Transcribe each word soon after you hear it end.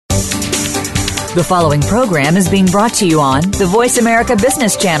The following program is being brought to you on the Voice America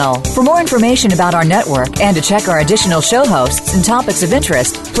Business Channel. For more information about our network and to check our additional show hosts and topics of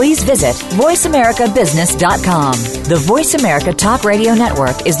interest, please visit voiceamericabusiness.com. The Voice America Talk Radio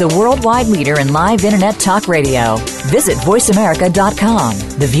Network is the worldwide leader in live Internet talk radio. Visit voiceamerica.com.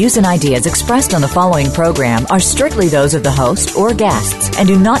 The views and ideas expressed on the following program are strictly those of the host or guests and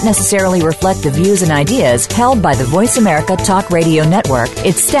do not necessarily reflect the views and ideas held by the Voice America Talk Radio Network,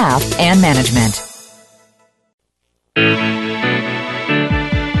 its staff, and management.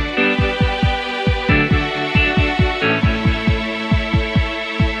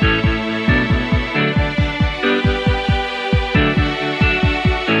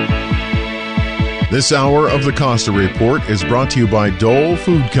 This hour of the Costa Report is brought to you by Dole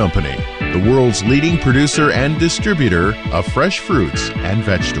Food Company, the world's leading producer and distributor of fresh fruits and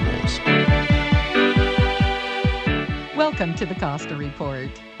vegetables. Welcome to the Costa Report.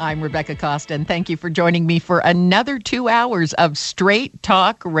 I'm Rebecca Costa, and thank you for joining me for another 2 hours of straight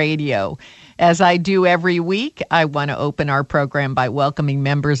talk radio. As I do every week, I want to open our program by welcoming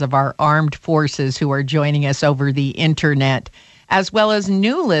members of our armed forces who are joining us over the internet, as well as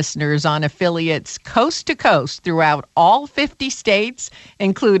new listeners on affiliates coast to coast throughout all 50 states,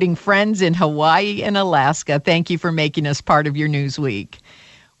 including friends in Hawaii and Alaska. Thank you for making us part of your news week.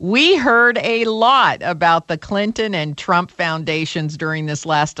 We heard a lot about the Clinton and Trump foundations during this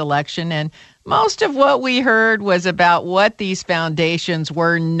last election, and most of what we heard was about what these foundations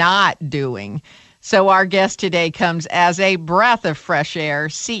were not doing. So our guest today comes as a breath of fresh air,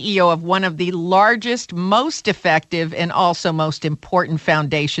 CEO of one of the largest, most effective, and also most important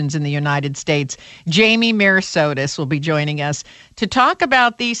foundations in the United States. Jamie Merisotis will be joining us to talk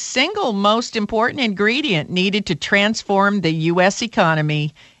about the single most important ingredient needed to transform the U.S.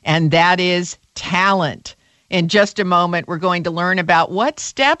 economy, and that is talent. In just a moment, we're going to learn about what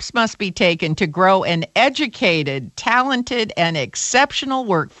steps must be taken to grow an educated, talented, and exceptional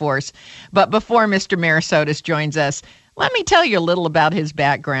workforce. But before Mr. Merisotis joins us, let me tell you a little about his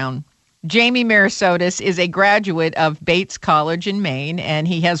background. Jamie Merisotis is a graduate of Bates College in Maine, and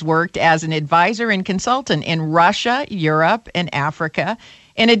he has worked as an advisor and consultant in Russia, Europe, and Africa,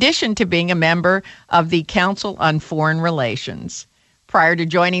 in addition to being a member of the Council on Foreign Relations. Prior to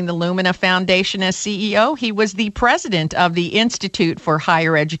joining the Lumina Foundation as CEO, he was the president of the Institute for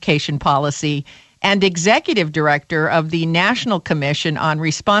Higher Education Policy and executive director of the National Commission on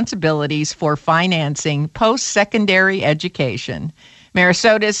Responsibilities for Financing Post-Secondary Education.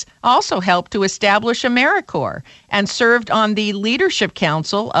 Merisotis also helped to establish AmeriCorps and served on the Leadership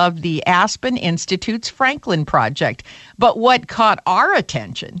Council of the Aspen Institute's Franklin Project. But what caught our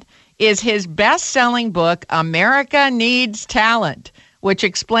attention is his best-selling book, America Needs Talent, which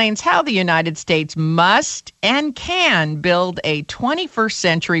explains how the United States must and can build a 21st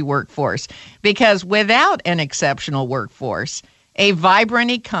century workforce. Because without an exceptional workforce, a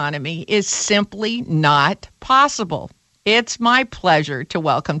vibrant economy is simply not possible. It's my pleasure to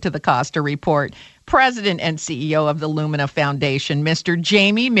welcome to the Costa Report President and CEO of the Lumina Foundation, Mr.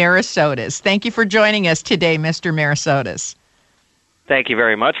 Jamie Merisotis. Thank you for joining us today, Mr. Merisotis. Thank you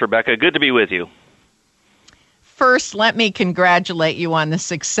very much, Rebecca. Good to be with you. First, let me congratulate you on the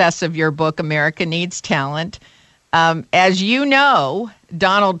success of your book, America Needs Talent. As you know,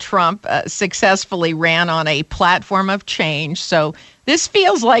 Donald Trump successfully ran on a platform of change. So this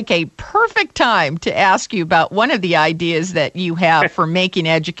feels like a perfect time to ask you about one of the ideas that you have for making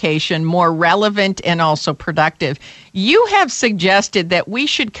education more relevant and also productive. You have suggested that we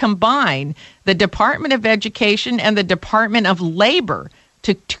should combine the Department of Education and the Department of Labor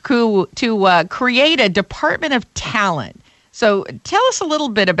to create a Department of Talent. So tell us a little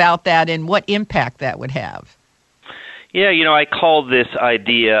bit about that and what impact that would have. Yeah, I call this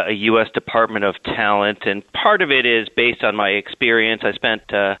idea a U.S. Department of Talent, and part of it is based on my experience. I spent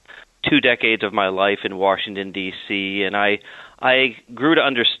 2 decades of my life in Washington, D.C., and I grew to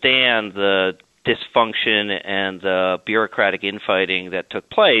understand the dysfunction and the bureaucratic infighting that took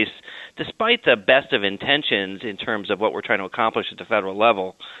place, despite the best of intentions in terms of what we're trying to accomplish at the federal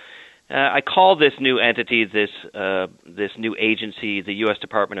level. I call this new entity, this new agency, the U.S.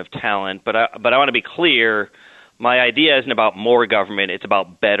 Department of Talent, but I want to be clear, my idea isn't about more government, it's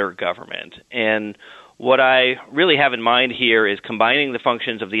about better government. And what I really have in mind here is combining the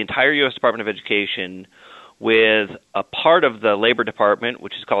functions of the entire U.S. Department of Education with a part of the Labor Department,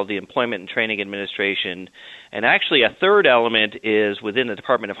 which is called the Employment and Training Administration. And actually a third element is within the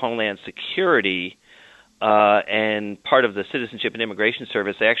Department of Homeland Security, and part of the Citizenship and Immigration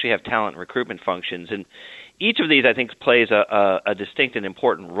Service. They actually have talent recruitment functions. And each of these, I think, plays a distinct and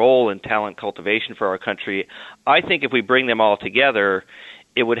important role in talent cultivation for our country. I think if we bring them all together,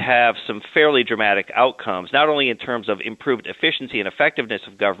 it would have some fairly dramatic outcomes, not only in terms of improved efficiency and effectiveness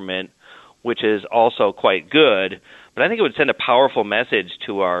of government, which is also quite good, but I think it would send a powerful message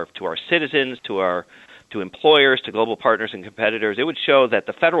to our citizens, to employers, to global partners and competitors. It would show that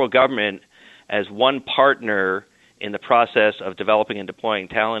the federal government, as one partner in the process of developing and deploying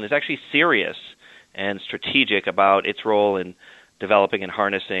talent, is actually serious and strategic about its role in developing and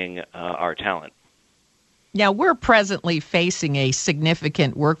harnessing our talent. Now, we're presently facing a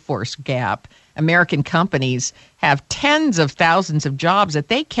significant workforce gap. American companies have tens of thousands of jobs that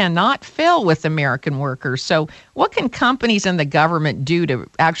they cannot fill with American workers. So what can companies and the government do to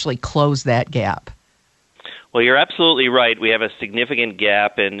actually close that gap? Well, you're absolutely right. We have a significant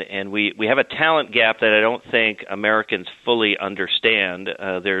gap, and we have a talent gap that I don't think Americans fully understand.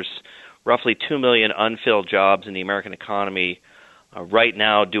 There's roughly 2 million unfilled jobs in the American economy right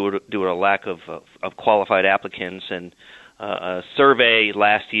now due to a lack of qualified applicants. And a survey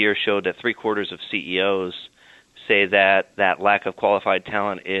last year showed that 3/4 of CEOs say that lack of qualified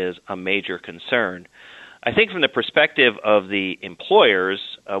talent is a major concern. I think from the perspective of the employers,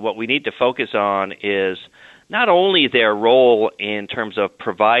 what we need to focus on is not only their role in terms of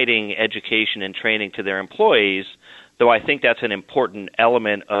providing education and training to their employees, though I think that's an important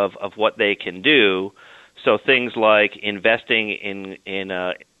element of what they can do. So things like investing in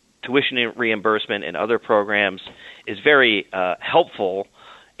tuition reimbursement and other programs is very helpful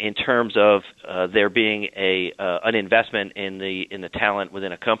in terms of there being an investment in the talent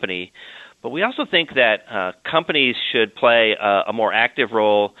within a company. But we also think that companies should play a more active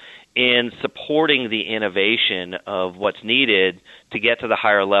role in supporting the innovation of what's needed to get to the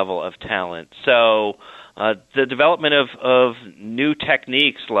higher level of talent. So the development of new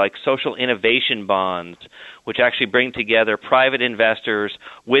techniques like social innovation bonds, which actually bring together private investors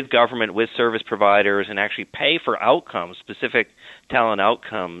with government, with service providers, and actually pay for outcomes, specific talent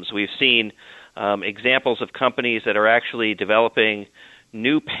outcomes. We've seen examples of companies that are actually developing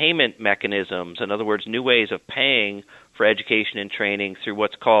new payment mechanisms, in other words, new ways of paying for education and training through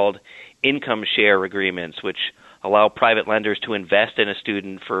what's called income share agreements, which allow private lenders to invest in a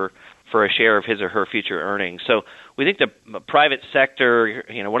student for a share of his or her future earnings. So we think the private sector,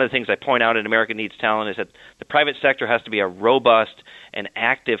 one of the things I point out in America Needs Talent is that the private sector has to be a robust and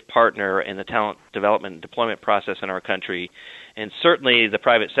active partner in the talent development and deployment process in our country. And certainly the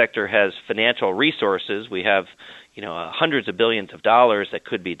private sector has financial resources. We have, hundreds of billions of dollars that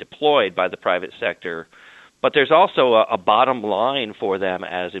could be deployed by the private sector. But there's also a bottom line for them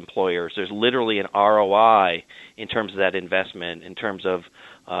as employers. There's literally an ROI in terms of that investment, in terms of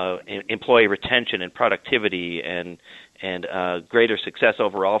employee retention and productivity and greater success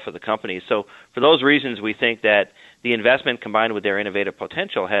overall for the company. So for those reasons, we think that the investment combined with their innovative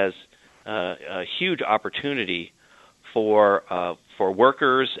potential has a huge opportunity for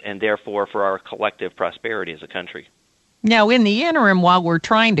workers and therefore for our collective prosperity as a country. Now, in the interim, while we're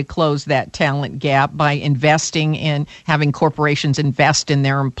trying to close that talent gap by investing in having corporations invest in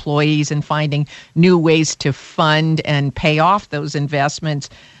their employees and finding new ways to fund and pay off those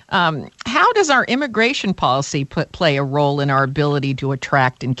investments, how does our immigration policy play a role in our ability to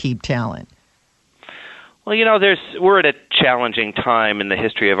attract and keep talent? Well, we're at a challenging time in the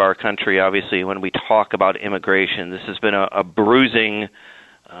history of our country, obviously, when we talk about immigration. This has been a bruising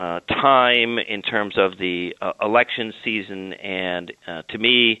time in terms of the election season, and to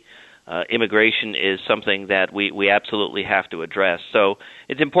me, immigration is something that we absolutely have to address. So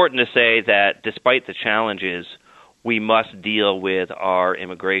it's important to say that despite the challenges, we must deal with our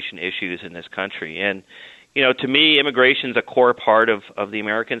immigration issues in this country. And, to me, immigration is a core part of the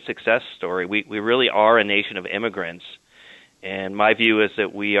American success story. We really are a nation of immigrants. And my view is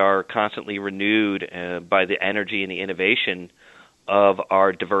that we are constantly renewed by the energy and the innovation of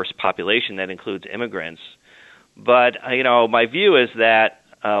our diverse population that includes immigrants. But, my view is that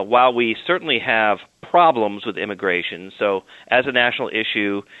while we certainly have problems with immigration, so as a national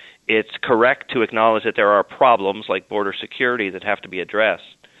issue, it's correct to acknowledge that there are problems like border security that have to be addressed.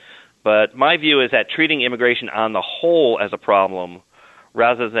 But my view is that treating immigration on the whole as a problem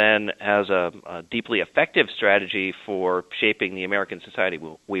rather than as a deeply effective strategy for shaping the American society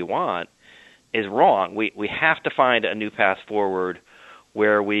we want is wrong. We have to find a new path forward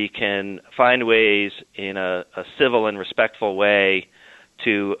where we can find ways in a civil and respectful way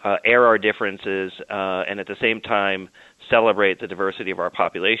to air our differences and at the same time celebrate the diversity of our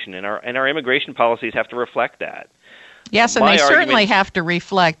population. And our immigration policies have to reflect that. Yes, and they certainly have to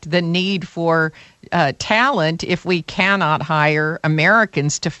reflect the need for talent if we cannot hire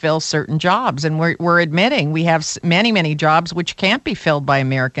Americans to fill certain jobs. And we're admitting we have many, many jobs which can't be filled by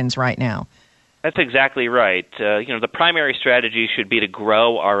Americans right now. That's exactly right. The primary strategy should be to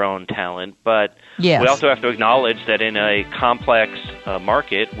grow our own talent, but we also have to acknowledge that in a complex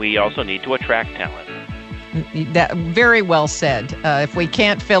market, we also need to attract talent. That very well said. If we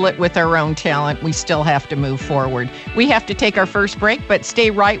can't fill it with our own talent, we still have to move forward. We have to take our first break, but stay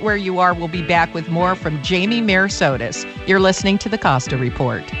right where you are. We'll be back with more from Jamie Merisotis. You're listening to the Costa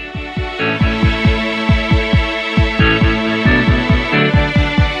Report.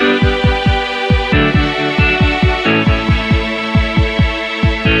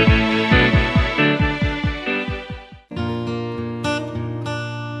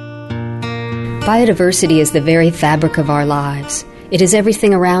 Biodiversity is the very fabric of our lives. It is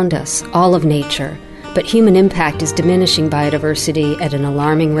everything around us, all of nature, but human impact is diminishing biodiversity at an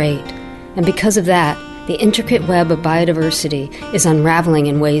alarming rate. And because of that, the intricate web of biodiversity is unraveling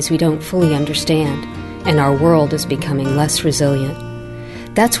in ways we don't fully understand, and our world is becoming less resilient.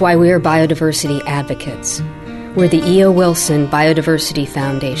 That's why we are biodiversity advocates. We're the E.O. Wilson Biodiversity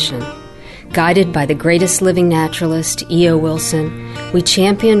Foundation. Guided by the greatest living naturalist, E.O. Wilson, we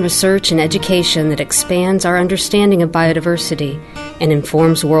champion research and education that expands our understanding of biodiversity and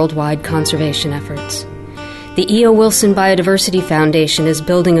informs worldwide conservation efforts. The E.O. Wilson Biodiversity Foundation is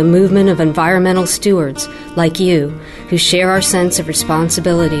building a movement of environmental stewards like you who share our sense of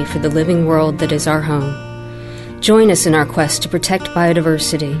responsibility for the living world that is our home. Join us in our quest to protect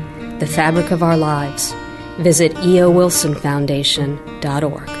biodiversity, the fabric of our lives. Visit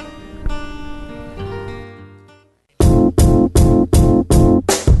eowilsonfoundation.org.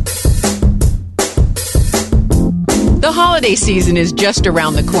 The holiday season is just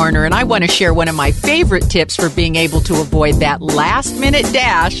around the corner, and I want to share one of my favorite tips for being able to avoid that last-minute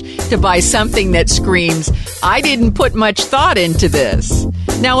dash to buy something that screams, "I didn't put much thought into this."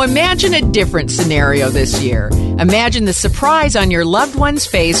 Now imagine a different scenario this year. Imagine the surprise on your loved one's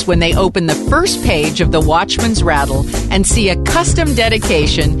face when they open the first page of the Watchman's Rattle and see a custom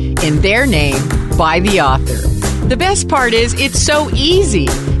dedication in their name by the author. The best part is it's so easy.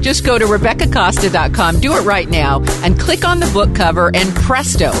 Just go to RebeccaCosta.com, do it right now, and click on the book cover, and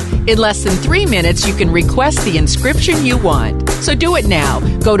presto, in less than 3 minutes you can request the inscription you want. So do it now.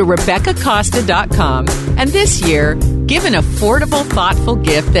 Go to RebeccaCosta.com, and this year, give an affordable, thoughtful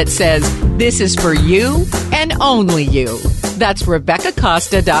gift that says, "This is for you and only you." That's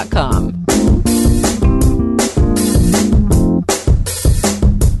RebeccaCosta.com.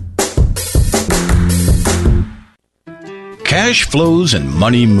 Cash flows and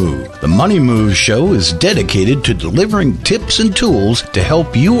money move. The Money Moves show is dedicated to delivering tips and tools to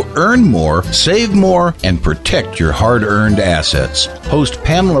help you earn more, save more, and protect your hard-earned assets. Host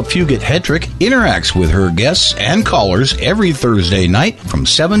Pamela Fugit-Hedrick interacts with her guests and callers every Thursday night from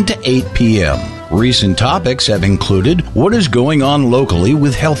 7 to 8 p.m. Recent topics have included what is going on locally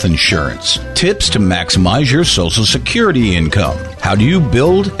with health insurance, tips to maximize your Social Security income, how do you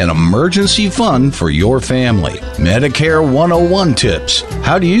build an emergency fund for your family, Medicare 101 tips,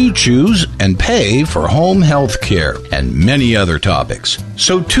 how do you choose and pay for home health care, and many other topics.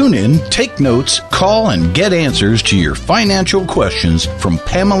 So tune in, take notes, call, and get answers to your financial questions from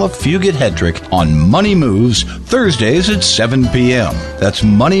Pamela Fugit-Hedrick on Money Moves, Thursdays at 7 p.m. That's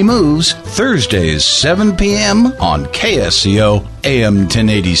Money Moves, Thursdays, 7 p.m. on KSCO, AM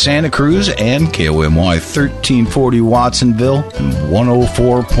 1080 Santa Cruz, and KOMY 1340 Watsonville, and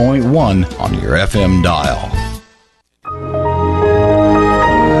 104.1 on your FM dial.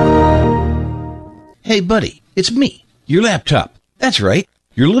 Hey, buddy, it's me, your laptop. That's right,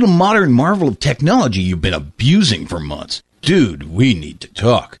 your little modern marvel of technology you've been abusing for months. Dude, we need to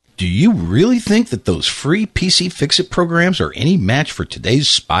talk. Do you really think that those free PC Fix-It programs are any match for today's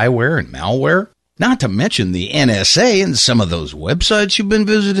spyware and malware? Not to mention the NSA and some of those websites you've been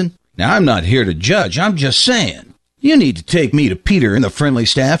visiting. Now, I'm not here to judge, I'm just saying. You need to take me to Peter and the friendly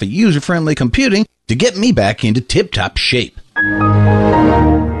staff at User Friendly Computing to get me back into tip-top shape.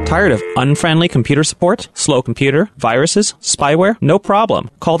 Tired of unfriendly computer support? Slow computer? Viruses? Spyware? No problem.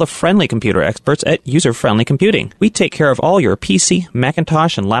 Call the friendly computer experts at User Friendly Computing. We take care of all your PC,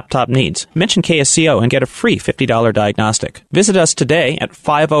 Macintosh, and laptop needs. Mention KSCO and get a free $50 diagnostic. Visit us today at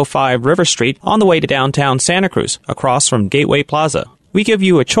 505 River Street on the way to downtown Santa Cruz, across from Gateway Plaza. We give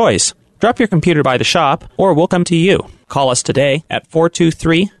you a choice. Drop your computer by the shop, or we'll come to you. Call us today at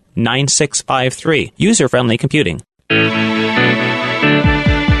 423-9653. User Friendly Computing.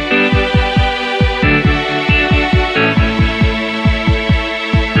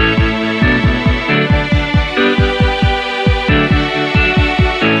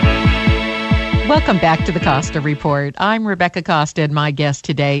 Welcome back to the Costa Report. I'm Rebecca Costa, and my guest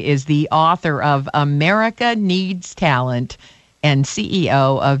today is the author of America Needs Talent. and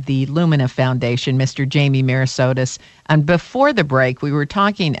CEO of the Lumina Foundation, Mr. Jamie Merisotis. And before the break, we were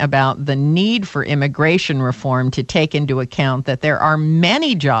talking about the need for immigration reform to take into account that there are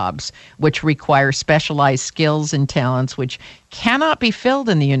many jobs which require specialized skills and talents which cannot be filled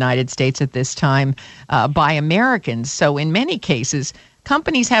in the United States at this time by Americans. So in many cases,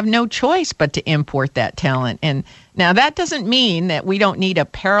 companies have no choice but to import that talent. And now that doesn't mean that we don't need a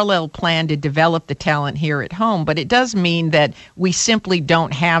parallel plan to develop the talent here at home, but it does mean that we simply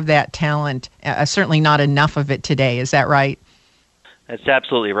don't have that talent, certainly not enough of it today. Is that right? That's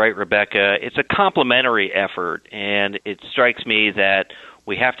absolutely right, Rebecca. It's a complementary effort, and it strikes me that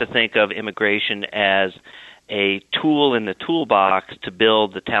we have to think of immigration as a tool in the toolbox to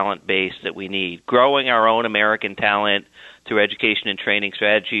build the talent base that we need. Growing our own American talent through education and training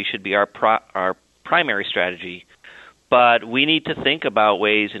strategy should be our primary strategy. But we need to think about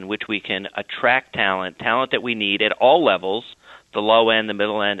ways in which we can attract talent that we need at all levels, the low end, the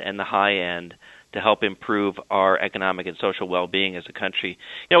middle end, and the high end, to help improve our economic and social well-being as a country.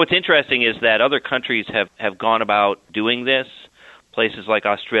 You know, what's interesting is that other countries have gone about doing this. Places like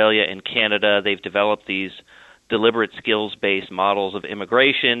Australia and Canada, they've developed these deliberate skills-based models of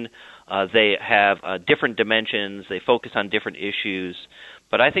immigration. They have different dimensions. They focus on different issues.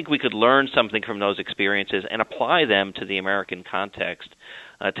 But I think we could learn something from those experiences and apply them to the American context.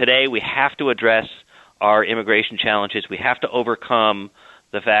 Today, we have to address our immigration challenges. We have to overcome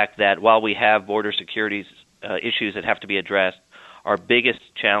the fact that while we have border security issues that have to be addressed, our biggest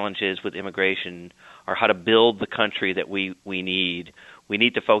challenges with immigration are how to build the country that we need. We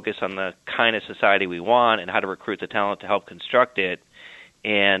need to focus on the kind of society we want and how to recruit the talent to help construct it,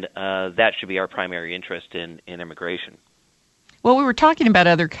 and that should be our primary interest in immigration. Well, we were talking about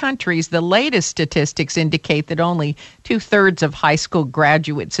other countries. The latest statistics indicate that only 2/3 of high school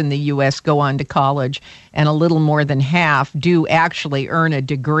graduates in the U.S. go on to college, and a little more than half do actually earn a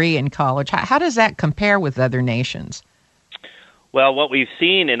degree in college. How does that compare with other nations? Well, what we've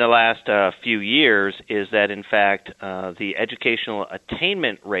seen in the last few years is that, in fact, the educational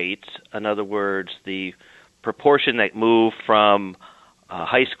attainment rates, in other words, the proportion that move from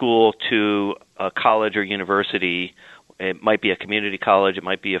high school to a college or university, it might be a community college, it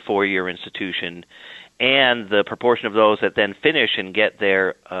might be a four-year institution, and the proportion of those that then finish and get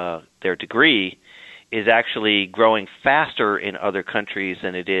their degree is actually growing faster in other countries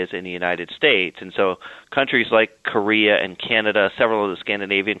than it is in the United States. And so countries like Korea and Canada, several of the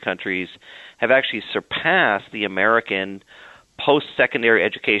Scandinavian countries, have actually surpassed the American post-secondary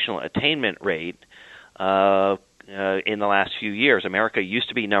educational attainment rate in the last few years. America used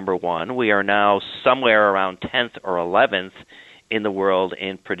to be number one. We are now somewhere around 10th or 11th in the world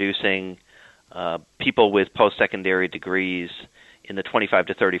in producing people with post-secondary degrees in the 25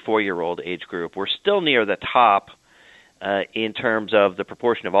 to 34-year-old age group. We're still near the top in terms of the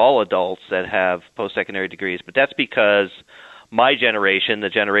proportion of all adults that have post-secondary degrees, but that's because my generation, the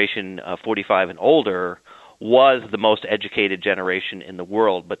generation 45 and older, was the most educated generation in the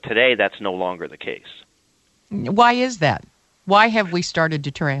world, but today that's no longer the case. Why is that? Why have we started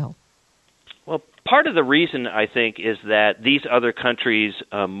to trail? Well, part of the reason, I think, is that these other countries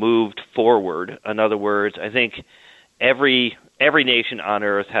moved forward. In other words, I think every nation on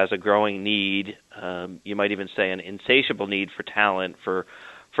earth has a growing need, you might even say an insatiable need for talent, for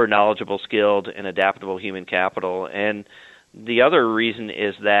knowledgeable, skilled, and adaptable human capital. And the other reason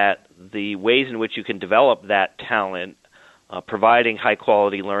is that the ways in which you can develop that talent, providing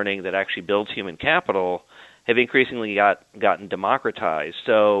high-quality learning that actually builds human capital, have increasingly gotten democratized.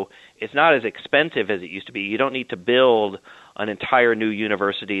 So it's not as expensive as it used to be. You don't need to build an entire new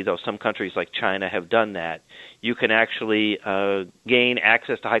university, though some countries like China have done that. You can actually gain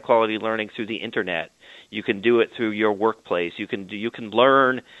access to high-quality learning through the Internet. You can do it through your workplace. You can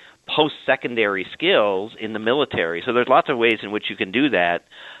learn post-secondary skills in the military. So there's lots of ways in which you can do that.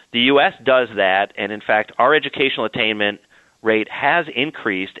 The U.S. does that, and in fact, our educational attainment rate has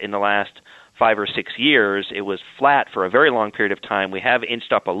increased in the last 5 or 6 years. It was flat for a very long period of time. We have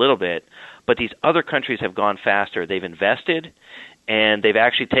inched up a little bit, but these other countries have gone faster. They've invested, and they've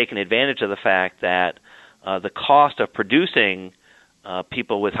actually taken advantage of the fact that the cost of producing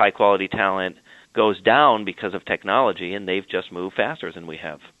people with high-quality talent goes down because of technology, and they've just moved faster than we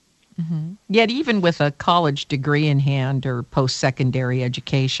have. Mm-hmm. Yet even with a college degree in hand or post-secondary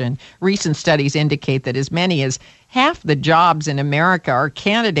education, recent studies indicate that as many as half the jobs in America are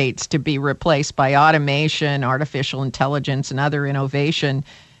candidates to be replaced by automation, artificial intelligence, and other innovation.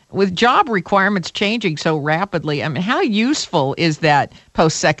 With job requirements changing so rapidly, I mean, how useful is that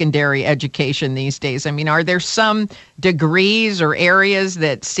post-secondary education these days? I mean, are there some degrees or areas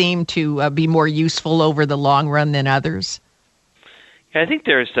that seem to be more useful over the long run than others? I think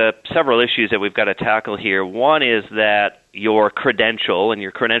there's several issues that we've got to tackle here. One is that your credential, and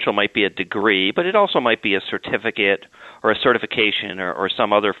your credential might be a degree, but it also might be a certificate or a certification or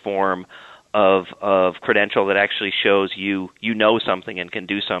some other form of credential that actually shows you know something and can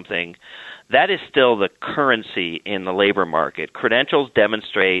do something. That is still the currency in the labor market. Credentials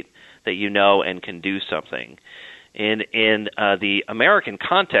demonstrate that you know and can do something. In the American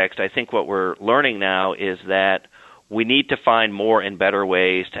context, I think what we're learning now is that we need to find more and better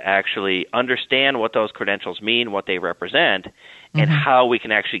ways to actually understand what those credentials mean, what they represent, and how we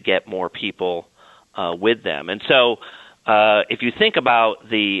can actually get more people with them. And so if you think about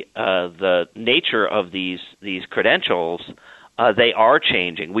the nature of these credentials, they are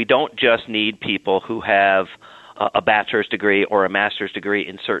changing. We don't just need people who have a bachelor's degree or a master's degree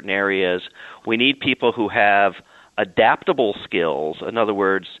in certain areas. We need people who have adaptable skills, in other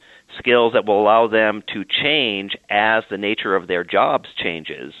words, skills that will allow them to change as the nature of their jobs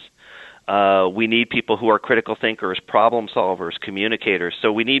changes. We need people who are critical thinkers, problem solvers, communicators.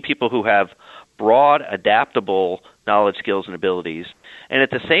 So we need people who have broad, adaptable knowledge, skills, and abilities, and at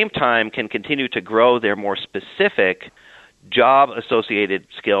the same time can continue to grow their more specific job-associated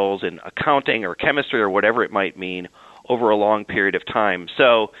skills in accounting or chemistry or whatever it might mean over a long period of time.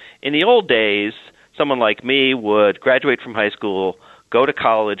 So in the old days, someone like me would graduate from high school, go to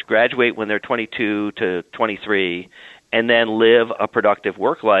college, graduate when they're 22 to 23, and then live a productive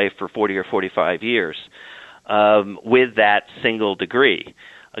work life for 40 or 45 years with that single degree.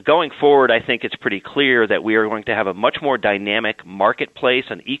 Going forward, I think it's pretty clear that we are going to have a much more dynamic marketplace,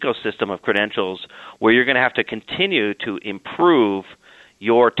 an ecosystem of credentials, where you're going to have to continue to improve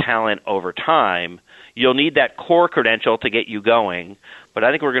your talent over time. You'll need that core credential to get you going, but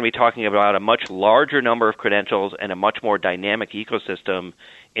I think we're going to be talking about a much larger number of credentials and a much more dynamic ecosystem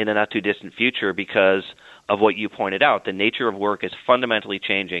in the not-too-distant future because of what you pointed out. The nature of work is fundamentally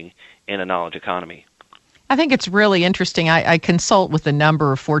changing in a knowledge economy. I think it's really interesting. I consult with a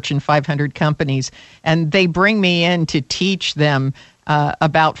number of Fortune 500 companies, and they bring me in to teach them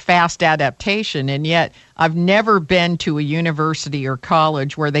about fast adaptation, and yet I've never been to a university or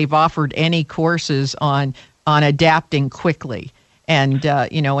college where they've offered any courses on adapting quickly and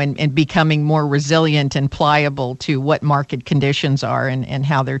and becoming more resilient and pliable to what market conditions are and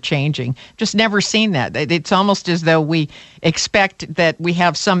how they're changing. Just never seen that. It's almost as though we expect that we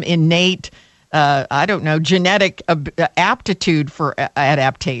have some innate genetic aptitude for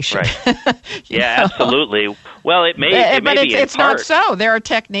adaptation. Right. Yeah, absolutely. Well, it may but be it's in part. not so. There are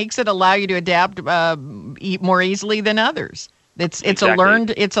techniques that allow you to adapt more easily than others. It's Exactly. a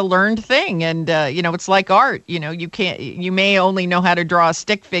learned thing, and it's like art. You may only know how to draw a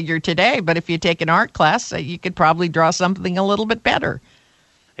stick figure today, but if you take an art class, you could probably draw something a little bit better.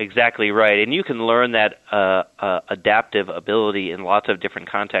 Exactly right, and you can learn that adaptive ability in lots of different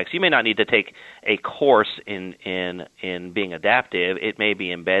contexts. You may not need to take a course in being adaptive. It may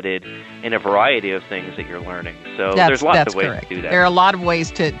be embedded in a variety of things that you're learning. So there's lots of ways to do that. There are a lot of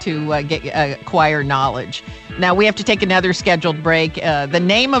ways to acquire knowledge. Now we have to take another scheduled break. The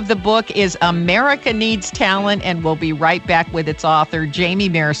name of the book is America Needs Talent, and we'll be right back with its author, Jamie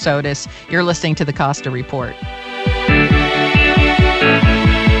Merisotis. You're listening to the Costa Report.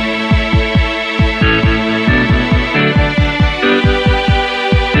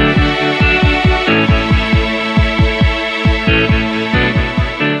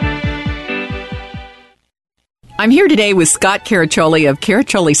 I'm here today with Scott Caraccioli of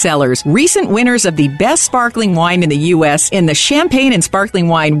Caraccioli Cellars, recent winners of the best sparkling wine in the U.S. in the Champagne and Sparkling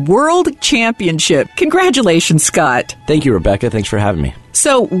Wine World Championship. Congratulations, Scott. Thank you, Rebecca. Thanks for having me.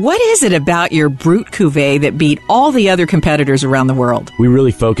 So what is it about your Brut Cuvée that beat all the other competitors around the world? We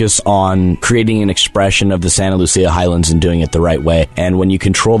really focus on creating an expression of the Santa Lucia Highlands and doing it the right way. And when you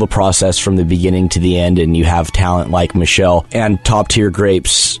control the process from the beginning to the end and you have talent like Michelle and top-tier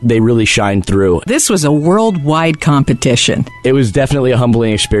grapes, they really shine through. This was a worldwide competition. It was definitely a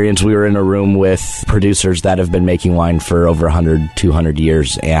humbling experience. We were in a room with producers that have been making wine for over 100, 200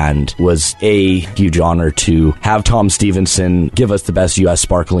 years, and was a huge honor to have Tom Stevenson give us the best U.S.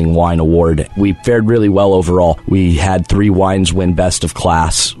 Sparkling Wine Award. We fared really well overall. We had 3 wines win Best of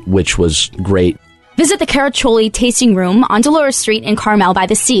Class, which was great. Visit the Caraccioli Tasting Room on Dolores Street in Carmel by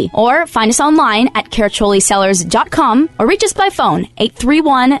the Sea, or find us online at caracciolicellars.com or reach us by phone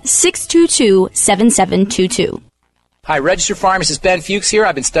 831-622-7722. Hi, Registered Pharmacist Ben Fuchs here.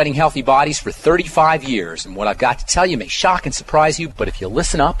 I've been studying healthy bodies for 35 years, and what I've got to tell you may shock and surprise you, but if you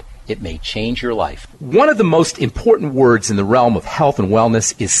listen up, it may change your life. One of the most important words in the realm of health and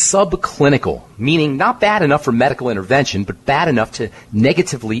wellness is subclinical, meaning not bad enough for medical intervention, but bad enough to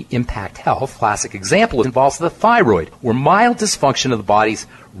negatively impact health. Classic example involves the thyroid, where mild dysfunction of the body's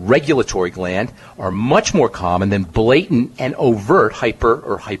regulatory gland are much more common than blatant and overt hyper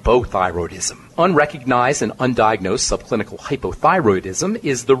or hypothyroidism. Unrecognized and undiagnosed subclinical hypothyroidism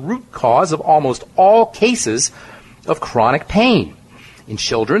is the root cause of almost all cases of chronic pain. In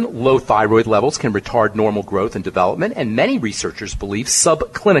children, low thyroid levels can retard normal growth and development, and many researchers believe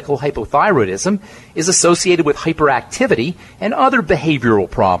subclinical hypothyroidism is associated with hyperactivity and other behavioral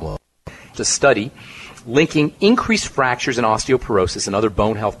problems. A study linking increased fractures and osteoporosis and other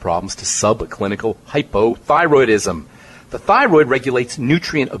bone health problems to subclinical hypothyroidism. The thyroid regulates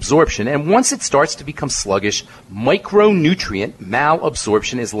nutrient absorption, and once it starts to become sluggish, micronutrient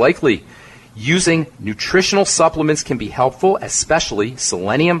malabsorption is likely. Using nutritional supplements can be helpful, especially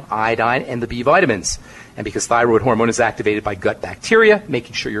selenium, iodine, and the B vitamins. And because thyroid hormone is activated by gut bacteria,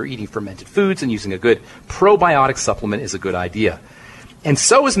 making sure you're eating fermented foods and using a good probiotic supplement is a good idea. And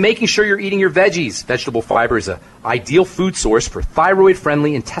so is making sure you're eating your veggies. Vegetable fiber is an ideal food source for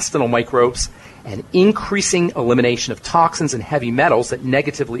thyroid-friendly intestinal microbes and increasing elimination of toxins and heavy metals that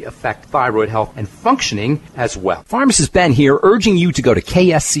negatively affect thyroid health and functioning as well. Pharmacist Ben here, urging you to go to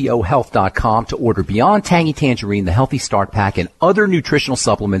kscohealth.com to order Beyond Tangy Tangerine, the Healthy Start Pack, and other nutritional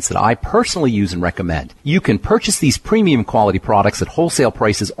supplements that I personally use and recommend. You can purchase these premium quality products at wholesale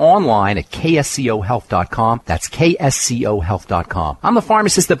prices online at kscohealth.com. That's kscohealth.com. I'm the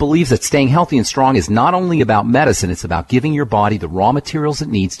pharmacist that believes that staying healthy and strong is not only about medicine, it's about giving your body the raw materials it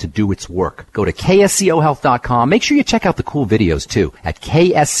needs to do its work. Go to kscohealth.com. Make sure you check out the cool videos, too, at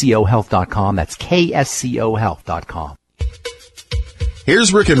kscohealth.com. That's kscohealth.com.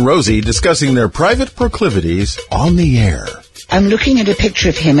 Here's Rick and Rosie discussing their private proclivities on the air. I'm looking at a picture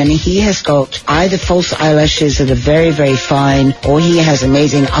of him, and he has got either false eyelashes that are very, very fine, or he has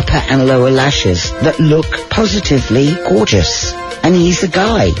amazing upper and lower lashes that look positively gorgeous. And he's a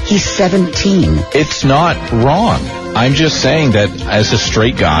guy. He's 17. It's not wrong. I'm just saying that as a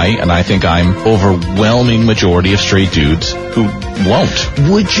straight guy, and I think I'm overwhelming majority of straight dudes who won't.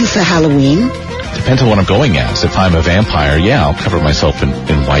 Would you for Halloween? Depends on what I'm going as. If I'm a vampire, yeah, I'll cover myself in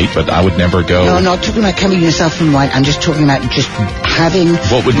white, but I would never go... No, I'm not talking about covering yourself in white. I'm just talking about just having...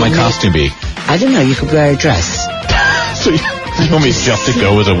 What would my costume be? I don't know. You could wear a dress. So you want me just to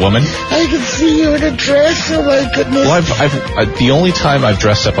go as a woman? I can see you in a dress. Oh, my goodness. Well, the only time I've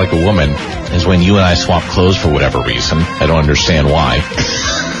dressed up like a woman is when you and I swap clothes for whatever reason. I don't understand why.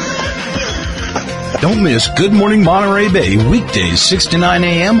 Don't miss Good Morning Monterey Bay, weekdays 6 to 9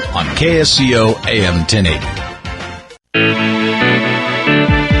 a.m. on KSCO AM 1080.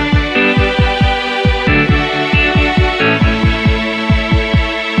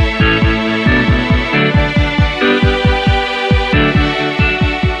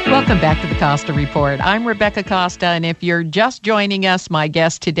 Welcome back to the Costa Report. I'm Rebecca Costa, and if you're just joining us, my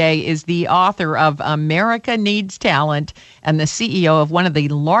guest today is the author of America Needs Talent and the CEO of one of the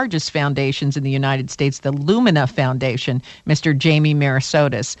largest foundations in the United States, the Lumina Foundation, Mr. Jamie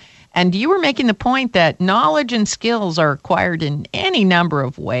Merisotis. And you were making the point that knowledge and skills are acquired in any number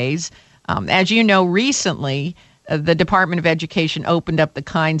of ways. As you know, recently, the Department of Education opened up the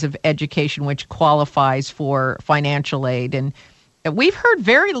kinds of education which qualifies for financial aid. And we've heard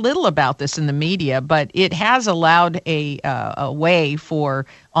very little about this in the media, but it has allowed a way for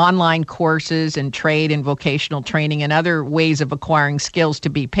online courses and trade and vocational training and other ways of acquiring skills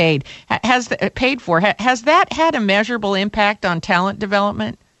to be paid. Has that had a measurable impact on talent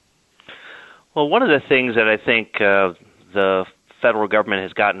development? Well, one of the things that I think the federal government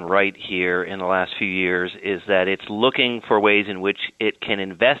has gotten right here in the last few years is that it's looking for ways in which it can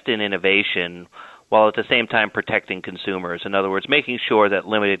invest in innovation while at the same time protecting consumers. In other words, making sure that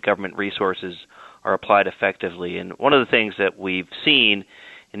limited government resources are applied effectively. And one of the things that we've seen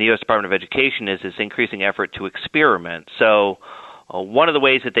in the U.S. Department of Education is this increasing effort to experiment. So one of the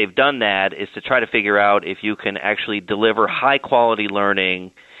ways that they've done that is to try to figure out if you can actually deliver high-quality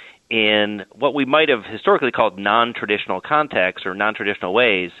learning in what we might have historically called non-traditional contexts or non-traditional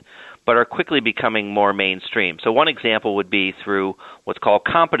ways, but are quickly becoming more mainstream. So one example would be through what's called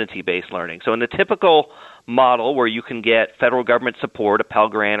competency-based learning. So in the typical model where you can get federal government support, a Pell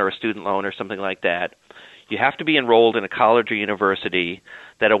Grant or a student loan or something like that, you have to be enrolled in a college or university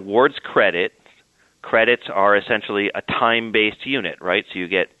that awards credit. Credits are essentially a time-based unit, right? So you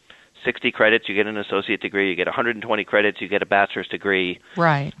get 60 credits, you get an associate degree. You get 120 credits, you get a bachelor's degree.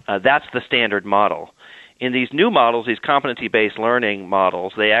 Right. That's the standard model. In these new models, these competency-based learning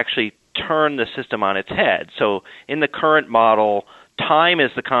models, they actually turn the system on its head. So in the current model, time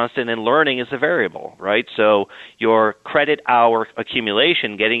is the constant and learning is the variable, right? So your credit hour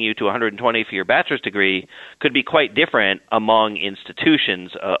accumulation getting you to 120 for your bachelor's degree could be quite different among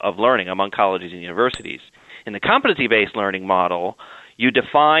institutions of learning, among colleges and universities. In the competency-based learning model, you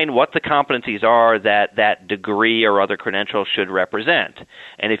define what the competencies are that degree or other credential should represent.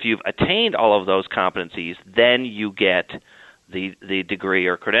 And if you've attained all of those competencies, then you get the degree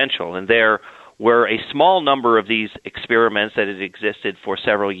or credential. And there were a small number of these experiments that had existed for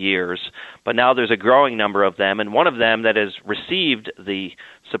several years, but now there's a growing number of them, and one of them that has received the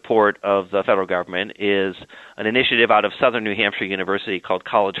support of the federal government is an initiative out of Southern New Hampshire University called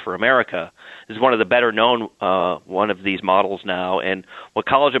College for America. This is one of the better known one of these models now, and what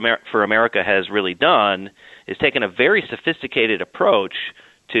College for America has really done is taken a very sophisticated approach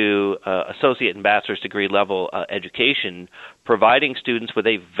to associate and bachelor's degree level education, providing students with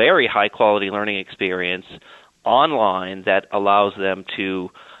a very high-quality learning experience online that allows them to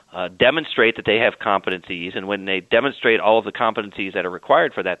demonstrate that they have competencies, and when they demonstrate all of the competencies that are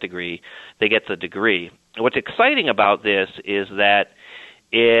required for that degree, they get the degree. What's exciting about this is that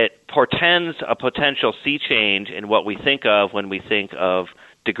it portends a potential sea change in what we think of when we think of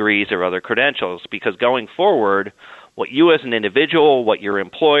degrees or other credentials, because going forward, what you as an individual, what your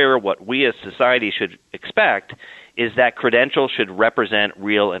employer, what we as society should expect is that credentials should represent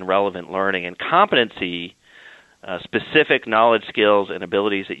real and relevant learning, and competency, specific knowledge, skills, and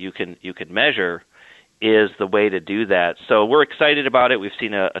abilities that you can measure is the way to do that. So we're excited about it. We've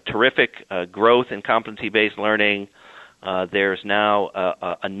seen a terrific growth in competency-based learning. There's now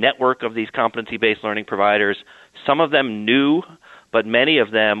a network of these competency-based learning providers, some of them new, but many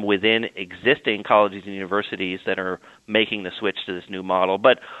of them within existing colleges and universities that are making the switch to this new model.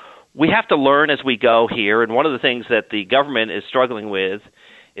 But we have to learn as we go here, and one of the things that the government is struggling with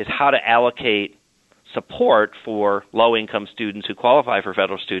is how to allocate support for low-income students who qualify for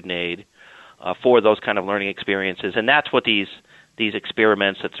federal student aid for those kind of learning experiences. And that's what these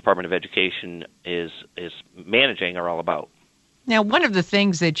experiments that the Department of Education is managing are all about. Now, one of the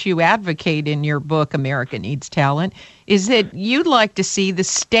things that you advocate in your book, America Needs Talent, is that you'd like to see the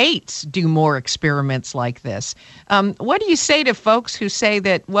states do more experiments like this. What do you say to folks who say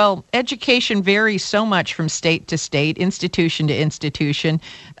that, well, education varies so much from state to state, institution to institution?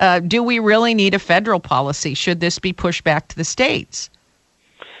 Do we really need a federal policy? Should this be pushed back to the states?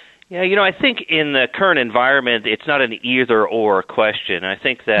 Yeah, I think in the current environment, it's not an either-or question. I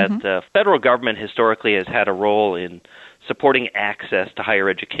think that the federal government historically has had a role in supporting access to higher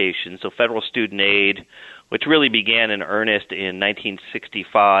education. So federal student aid, which really began in earnest in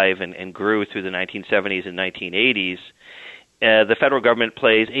 1965 and grew through the 1970s and 1980s, the federal government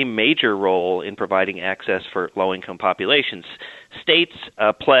plays a major role in providing access for low-income populations. States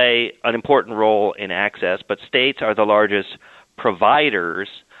play an important role in access, but states are the largest providers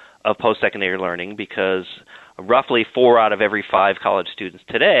of post-secondary learning because roughly 4 out of every 5 college students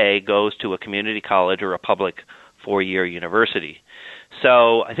today goes to a community college or a public 4-year university.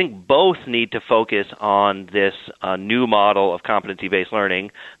 So I think both need to focus on this new model of competency-based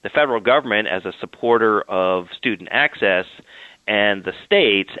learning, the federal government as a supporter of student access, and the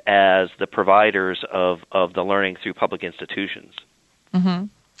states as the providers of the learning through public institutions. Mm-hmm.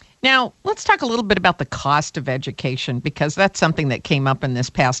 Now, let's talk a little bit about the cost of education, because that's something that came up in this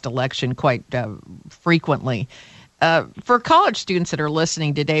past election quite frequently. For college students that are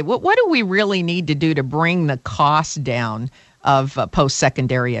listening today, what do we really need to do to bring the cost down of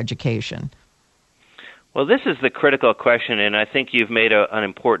post-secondary education? Well, this is the critical question, and I think you've made an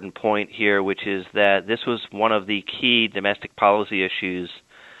important point here, which is that this was one of the key domestic policy issues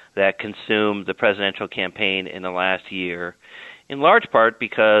that consumed the presidential campaign in the last year, in large part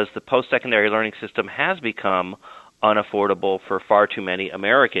because the post-secondary learning system has become unaffordable for far too many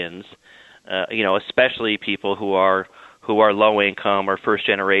Americans, especially people who are low income or first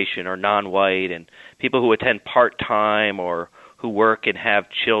generation or non-white, and people who attend part-time or who work and have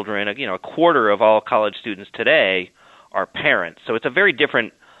children. A quarter of all college students today are parents. So it's a very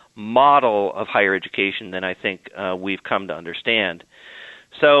different model of higher education than I think we've come to understand.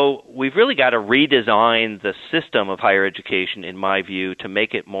 So we've really got to redesign the system of higher education, in my view, to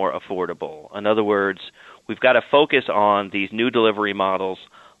make it more affordable. In other words, we've got to focus on these new delivery models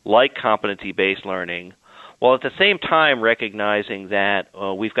like competency-based learning, while at the same time recognizing that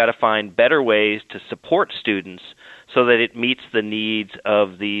we've got to find better ways to support students so that it meets the needs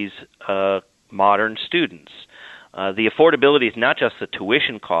of these modern students. The affordability is not just the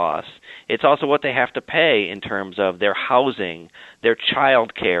tuition costs, it's also what they have to pay in terms of their housing, their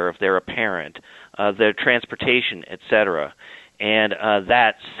child care if they're a parent, their transportation, etc. And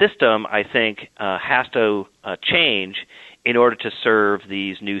that system, I think, has to change in order to serve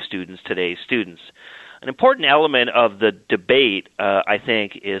these new students, today's students. An important element of the debate, I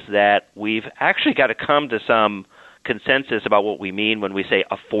think, is that we've actually got to come to some consensus about what we mean when we say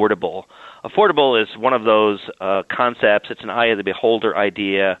affordable. Affordable is one of those concepts. It's an eye of the beholder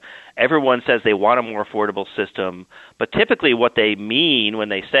idea. Everyone says they want a more affordable system, but typically what they mean when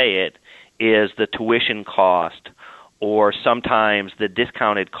they say it is the tuition cost, or sometimes the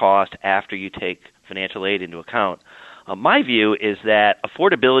discounted cost after you take financial aid into account. My view is that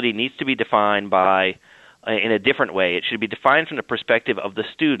affordability needs to be defined in a different way. It should be defined from the perspective of the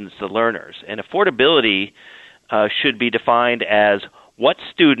students, the learners. And affordability should be defined as what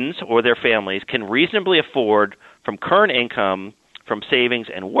students or their families can reasonably afford from current income, from savings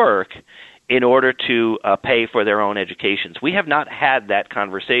and work, in order to pay for their own educations. We have not had that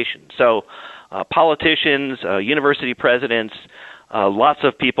conversation. So politicians, university presidents, lots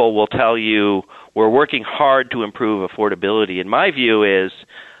of people will tell you we're working hard to improve affordability. And my view is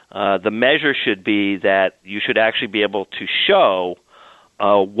the measure should be that you should actually be able to show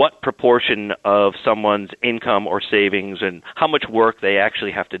what proportion of someone's income or savings and how much work they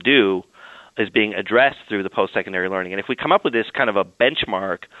actually have to do is being addressed through the post-secondary learning. And if we come up with this kind of a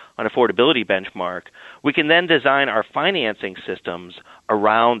benchmark, an affordability benchmark, we can then design our financing systems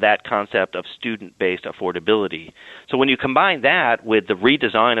around that concept of student-based affordability. So when you combine that with the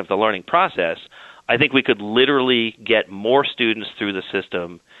redesign of the learning process, I think we could literally get more students through the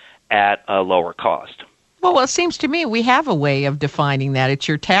system at a lower cost. Well, it seems to me we have a way of defining that. It's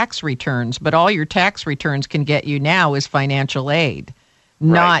your tax returns, but all your tax returns can get you now is financial aid,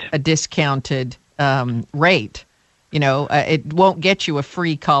 not a discounted rate. You know, it won't get you a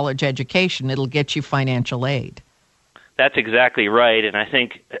free college education. It'll get you financial aid. That's exactly right, and I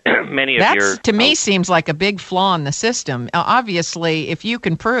think many of your... That, to me, seems like a big flaw in the system. Obviously, if you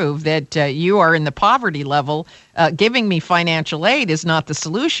can prove that you are in the poverty level, giving me financial aid is not the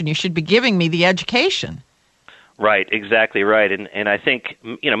solution. You should be giving me the education. Right, exactly right. And I think,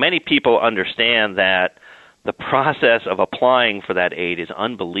 many people understand that the process of applying for that aid is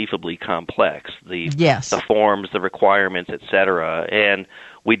unbelievably complex. The forms, the requirements, et cetera. And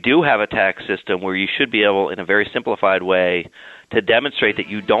we do have a tax system where you should be able, in a very simplified way, to demonstrate that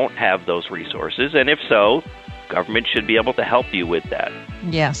you don't have those resources. And if so, government should be able to help you with that.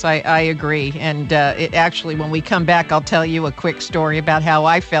 Yes, I agree. And it actually, when we come back, I'll tell you a quick story about how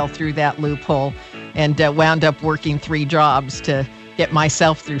I fell through that loophole and wound up working 3 jobs to get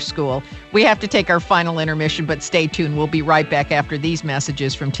myself through school. We have to take our final intermission, but stay tuned. We'll be right back after these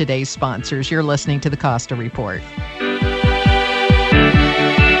messages from today's sponsors. You're listening to the Costa Report.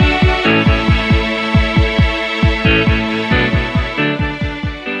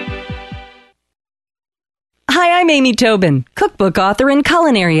 Hi, I'm Amy Tobin, cookbook author and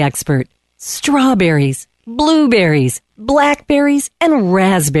culinary expert. Strawberries, blueberries, blackberries, and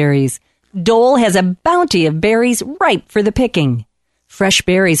raspberries. Dole has a bounty of berries ripe for the picking. Fresh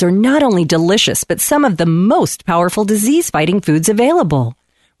berries are not only delicious, but some of the most powerful disease-fighting foods available.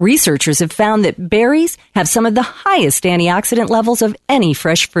 Researchers have found that berries have some of the highest antioxidant levels of any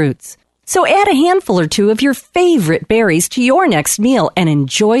fresh fruits. So add a handful or 2 of your favorite berries to your next meal and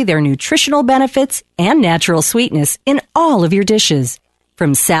enjoy their nutritional benefits and natural sweetness in all of your dishes,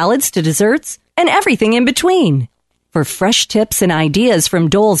 from salads to desserts and everything in between. For fresh tips and ideas from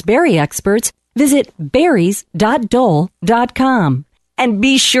Dole's berry experts, visit berries.dole.com. And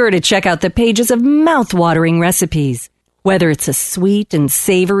be sure to check out the pages of mouth-watering recipes. Whether it's a sweet and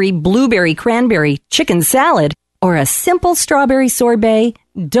savory blueberry cranberry chicken salad or a simple strawberry sorbet,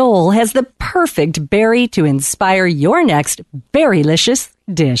 Dole has the perfect berry to inspire your next berrylicious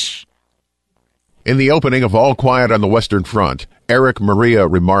dish. In the opening of All Quiet on the Western Front, Eric Maria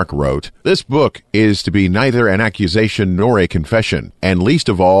Remarque wrote, "This book is to be neither an accusation nor a confession, and least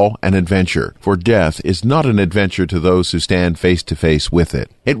of all, an adventure, for death is not an adventure to those who stand face to face with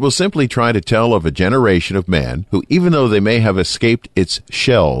it. It will simply try to tell of a generation of men who, even though they may have escaped its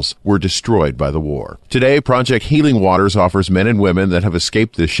shells, were destroyed by the war. Today, Project Healing Waters offers men and women that have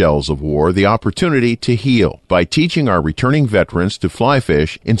escaped the shells of war the opportunity to heal by teaching our returning veterans to fly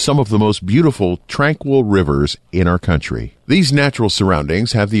fish in some of the most beautiful, tranquil rivers in our country. These natural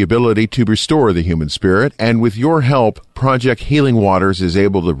surroundings have the ability to restore the human spirit, and with your help, Project Healing Waters is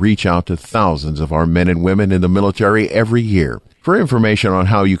able to reach out to thousands of our men and women in the military every year. For information on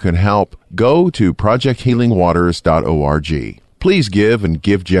how you can help, go to projecthealingwaters.org. Please give and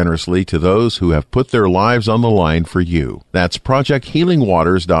give generously to those who have put their lives on the line for you. That's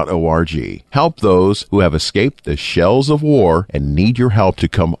projecthealingwaters.org. Help those who have escaped the shells of war and need your help to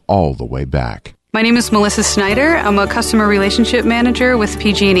come all the way back. My name is Melissa Snyder. I'm a customer relationship manager with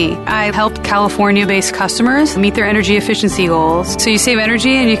PG&E. I help California-based customers meet their energy efficiency goals. So you save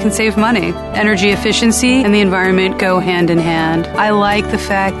energy and you can save money. Energy efficiency and the environment go hand in hand. I like the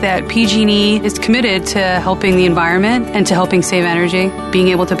fact that PG&E is committed to helping the environment and to helping save energy. Being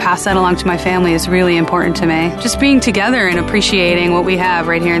able to pass that along to my family is really important to me. Just being together and appreciating what we have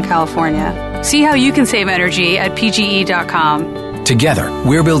right here in California. See how you can save energy at pge.com. Together,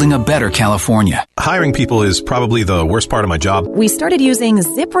 we're building a better California. Hiring people is probably the worst part of my job. We started using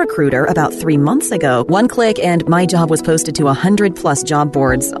ZipRecruiter about 3 months ago. One click and my job was posted to 100+ job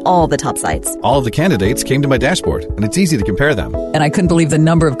boards, all the top sites. All of the candidates came to my dashboard, and it's easy to compare them. And I couldn't believe the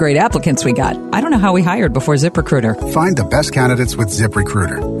number of great applicants we got. I don't know how we hired before ZipRecruiter. Find the best candidates with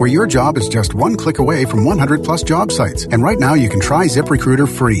ZipRecruiter, where your job is just one click away from 100+ job sites. And right now you can try ZipRecruiter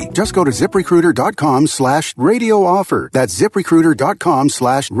free. Just go to ZipRecruiter.com/radio offer. That's ZipRecruiter.com/radio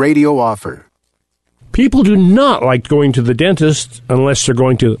offer. People do not like going to the dentist unless they're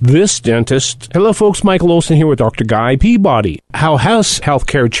going to this dentist. Hello, folks. Michael Olson here with Dr. Guy Peabody. How has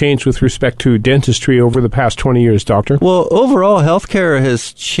healthcare changed with respect to dentistry over the past 20 years, Doctor? Well, overall, healthcare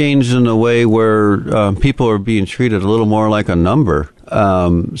has changed in a way where people are being treated a little more like a number.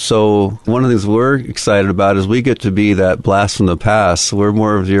 So one of the things we're excited about is we get to be that blast from the past. We're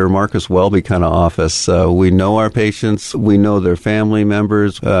more of your Marcus Welby kind of office. We know our patients. We know their family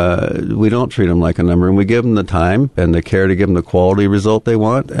members. We don't treat them like a number, and we give them the time and the care to give them the quality result they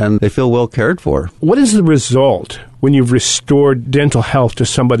want, and they feel well cared for. What is the result when you've restored dental health to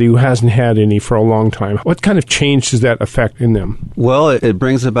somebody who hasn't had any for a long time? What kind of change does that affect in them? Well, it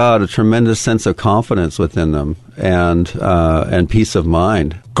brings about a tremendous sense of confidence within them and peace of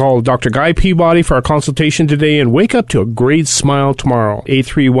mind. Call Dr. Guy Peabody for a consultation today and wake up to a great smile tomorrow.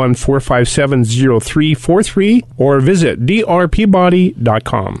 831-457-0343 or visit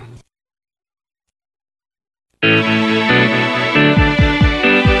drpeabody.com.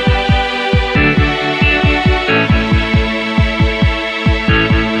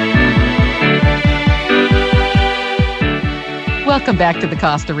 Welcome back to the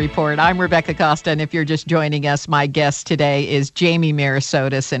Costa Report. I'm Rebecca Costa, and if you're just joining us, my guest today is Jamie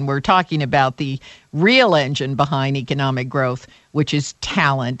Merisotis, and we're talking about the real engine behind economic growth, which is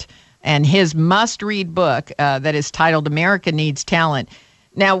talent, and his must-read book that is titled America Needs Talent.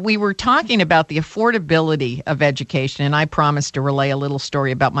 Now, we were talking about the affordability of education, and I promised to relay a little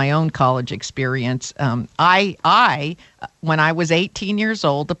story about my own college experience. I, when I was 18 years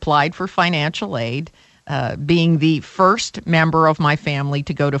old, applied for financial aid, being the first member of my family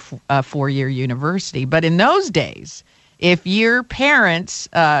to go to a four-year university. But in those days, if your parents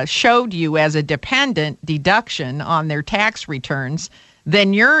showed you as a dependent deduction on their tax returns,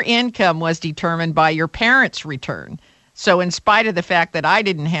 then your income was determined by your parents' return. So in spite of the fact that I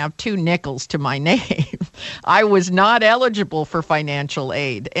didn't have 2 nickels to my name, I was not eligible for financial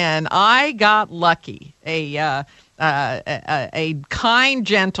aid. And I got lucky. A kind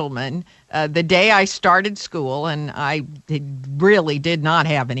gentleman, the day I started school, and I really did not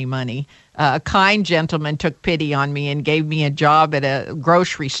have any money, a kind gentleman took pity on me and gave me a job at a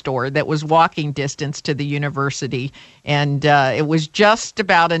grocery store that was walking distance to the university. And it was just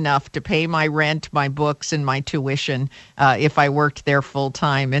about enough to pay my rent, my books, and my tuition if I worked there full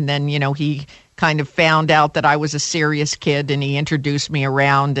time. And then, he kind of found out that I was a serious kid, and he introduced me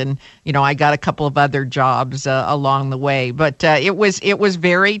around, and I got a couple of other jobs along the way. But it was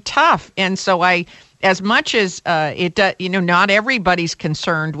very tough, and so as much as not everybody's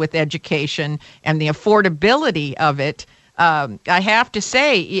concerned with education and the affordability of it. I have to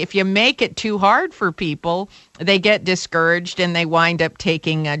say, if you make it too hard for people, they get discouraged and they wind up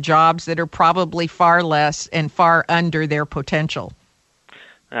taking jobs that are probably far less and far under their potential.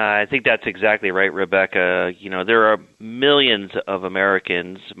 I think that's exactly right, Rebecca. There are millions of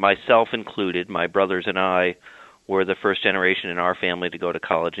Americans, myself included. My brothers and I were the first generation in our family to go to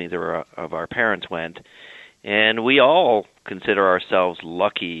college. Neither of our parents went. And we all consider ourselves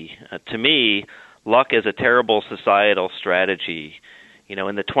lucky. To me, luck is a terrible societal strategy. In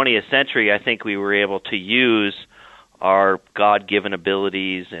the 20th century, I think we were able to use our God-given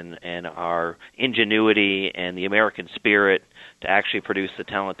abilities and our ingenuity and the American spirit to actually produce the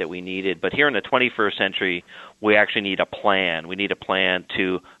talent that we needed. But here in the 21st century, we actually need a plan. We need a plan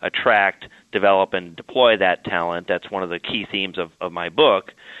to attract, develop, and deploy that talent. That's one of the key themes of my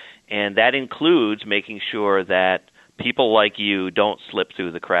book. And that includes making sure that people like you don't slip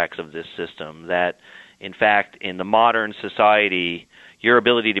through the cracks of this system, that, in fact, in the modern society, your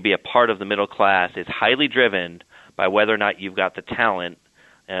ability to be a part of the middle class is highly driven by whether or not you've got the talent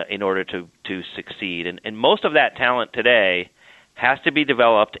in order to succeed. And most of that talent today has to be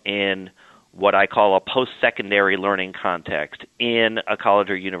developed in what I call a post-secondary learning context in a college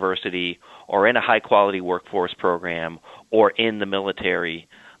or university or in a high-quality workforce program or in the military,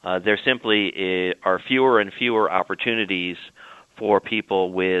 there simply are fewer and fewer opportunities for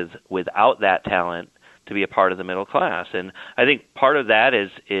people without that talent to be a part of the middle class. And I think part of that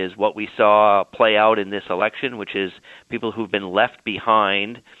is what we saw play out in this election, which is people who've been left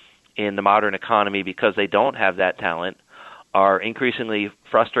behind in the modern economy because they don't have that talent are increasingly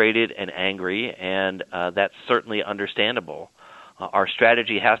frustrated and angry, and that's certainly understandable. Our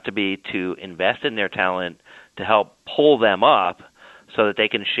strategy has to be to invest in their talent to help pull them up so that they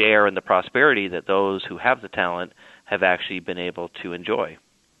can share in the prosperity that those who have the talent have actually been able to enjoy.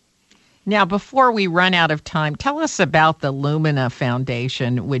 Now, before we run out of time, tell us about the Lumina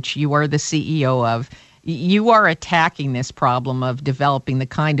Foundation, which you are the CEO of. You are attacking this problem of developing the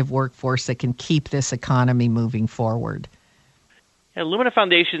kind of workforce that can keep this economy moving forward. Yeah, Lumina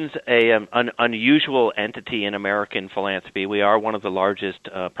Foundation's an unusual entity in American philanthropy. We are one of the largest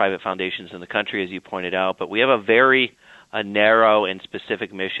private foundations in the country, as you pointed out, but we have a very narrow and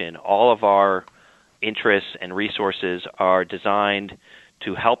specific mission. All of our interests and resources are designed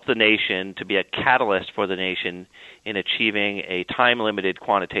to help the nation, to be a catalyst for the nation in achieving a time-limited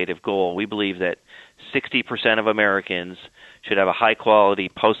quantitative goal. We believe that 60% of Americans should have a high-quality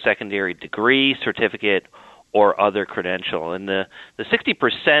post-secondary degree, certificate, or other credential. And the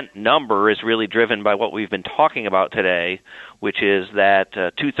 60% number is really driven by what we've been talking about today, which is that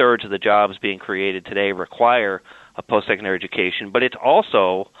two-thirds of the jobs being created today require a post-secondary education, but it's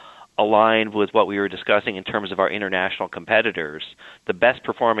also aligned with what we were discussing in terms of our international competitors. The best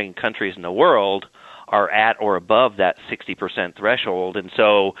performing countries in the world are at or above that 60% threshold. And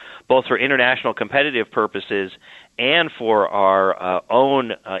so both for international competitive purposes and for our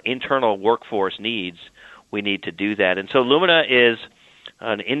own internal workforce needs, we need to do that. And so Lumina is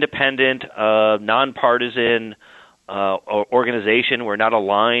an independent, nonpartisan organization. We're not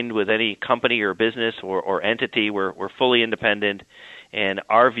aligned with any company or business or entity. We're fully independent. And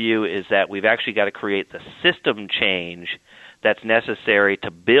our view is that we've actually got to create the system change that's necessary to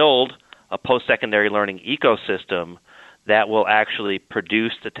build a post-secondary learning ecosystem that will actually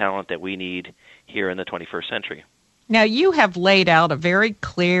produce the talent that we need here in the 21st century. Now, you have laid out a very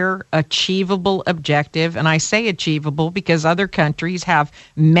clear, achievable objective, and I say achievable because other countries have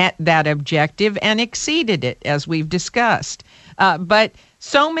met that objective and exceeded it, as we've discussed. But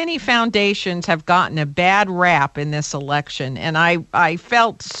so many foundations have gotten a bad rap in this election, and I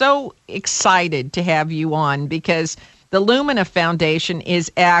felt so excited to have you on because the Lumina Foundation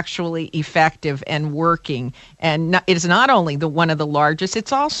is actually effective and working. And it is not only one of the largest,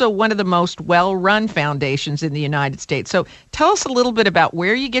 it's also one of the most well-run foundations in the United States. So tell us a little bit about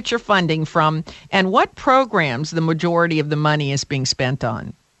where you get your funding from and what programs the majority of the money is being spent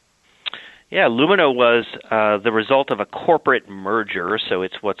on. Yeah, Lumina was the result of a corporate merger, so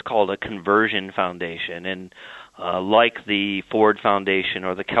it's what's called a conversion foundation. And like the Ford Foundation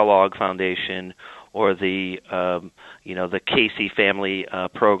or the Kellogg Foundation or the Casey family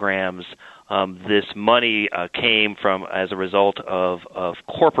programs, this money came from as a result of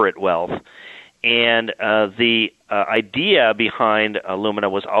corporate wealth. And the idea behind Lumina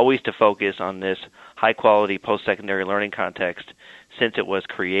was always to focus on this high-quality post-secondary learning context since it was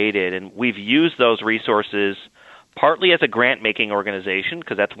created. And we've used those resources partly as a grant-making organization,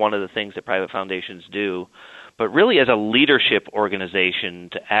 because that's one of the things that private foundations do, but really as a leadership organization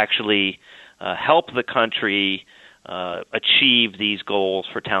to actually help the country achieve these goals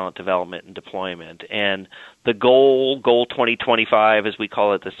for talent development and deployment. And the goal 2025, as we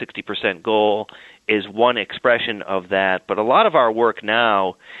call it, the 60% goal, is one expression of that. But a lot of our work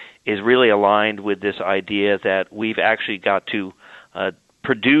now is really aligned with this idea that we've actually got to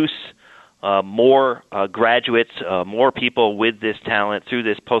produce more graduates, more people with this talent through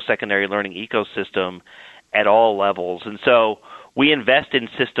this post-secondary learning ecosystem at all levels. And so we invest in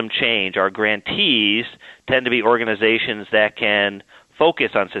system change. Our grantees tend to be organizations that can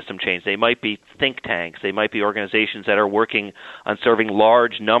focus on system change. They might be think tanks. They might be organizations that are working on serving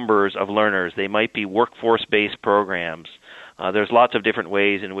large numbers of learners. They might be workforce-based programs. There's lots of different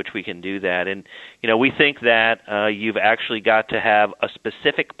ways in which we can do that. And, we think that you've actually got to have a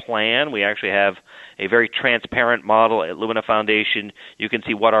specific plan. We actually have a very transparent model at Lumina Foundation. You can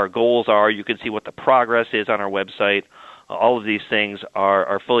see what our goals are. You can see what the progress is on our website. All of these things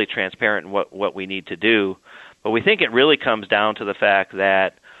are fully transparent in what we need to do. But we think it really comes down to the fact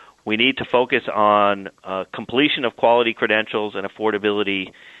that we need to focus on completion of quality credentials and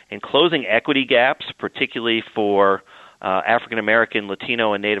affordability and closing equity gaps, particularly for African American,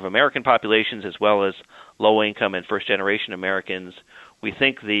 Latino, and Native American populations, as well as low-income and first-generation Americans. We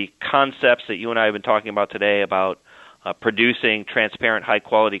think the concepts that you and I have been talking about today about producing transparent,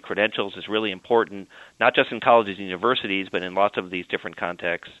 high-quality credentials is really important, not just in colleges and universities, but in lots of these different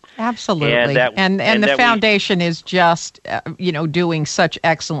contexts. Absolutely. And the foundation is just, doing such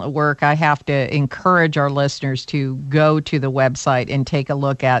excellent work. I have to encourage our listeners to go to the website and take a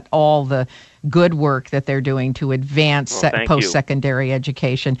look at all the good work that they're doing to advance post-secondary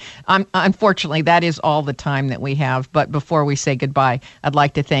education. Unfortunately, that is all the time that we have. But before we say goodbye, I'd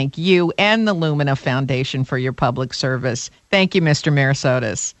like to thank you and the Lumina Foundation for your public service. Thank you, Mr.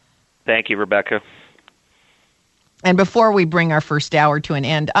 Merisotis. Thank you, Rebecca. And before we bring our first hour to an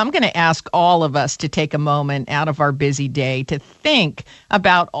end, I'm going to ask all of us to take a moment out of our busy day to think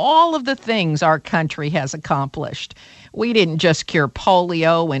about all of the things our country has accomplished. We didn't just cure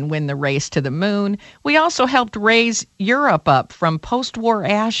polio and win the race to the moon. We also helped raise Europe up from post-war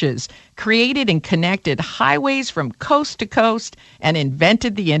ashes, created and connected highways from coast to coast, and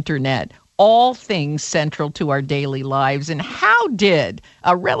invented the internet. All things central to our daily lives. And how did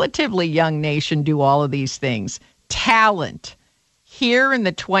a relatively young nation do all of these things? Talent. Here in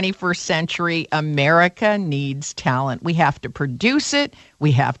the 21st century, America needs talent. We have to produce it.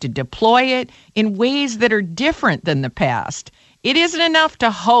 We have to deploy it in ways that are different than the past. It isn't enough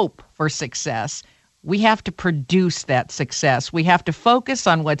to hope for success. We have to produce that success. We have to focus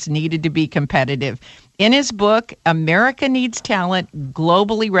on what's needed to be competitive. In his book, America Needs Talent,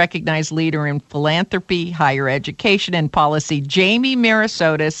 globally recognized leader in philanthropy, higher education, and policy, Jamie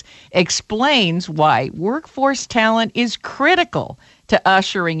Merisotis explains why workforce talent is critical to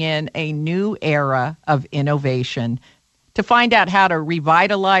ushering in a new era of innovation. To find out how to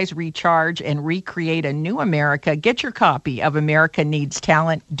revitalize, recharge, and recreate a new America, get your copy of America Needs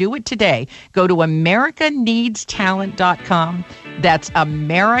Talent. Do it today. Go to americaneedstalent.com. That's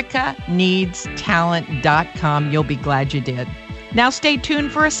americaneedstalent.com. You'll be glad you did. Now stay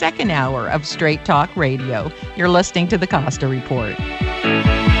tuned for a second hour of Straight Talk Radio. You're listening to the Costa Report.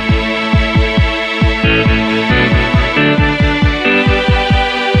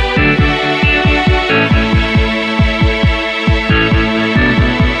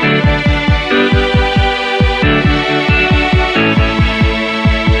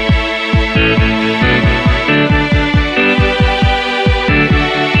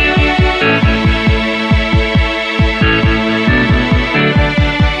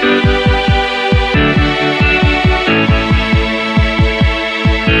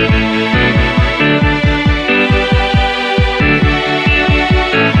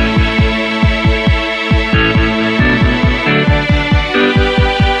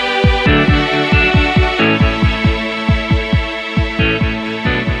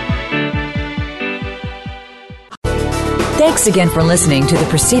 Thanks again for listening to the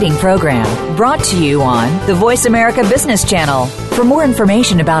preceding program, brought to you on the Voice America Business Channel. For more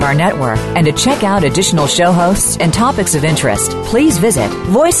information about our network and to check out additional show hosts and topics of interest, please visit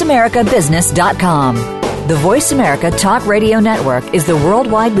voiceamericabusiness.com. The Voice America Talk Radio Network is the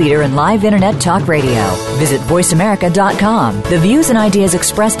worldwide leader in live Internet talk radio. Visit voiceamerica.com. The views and ideas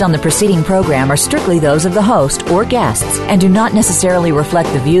expressed on the preceding program are strictly those of the host or guests and do not necessarily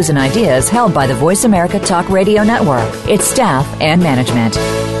reflect the views and ideas held by the Voice America Talk Radio Network, its staff, and management.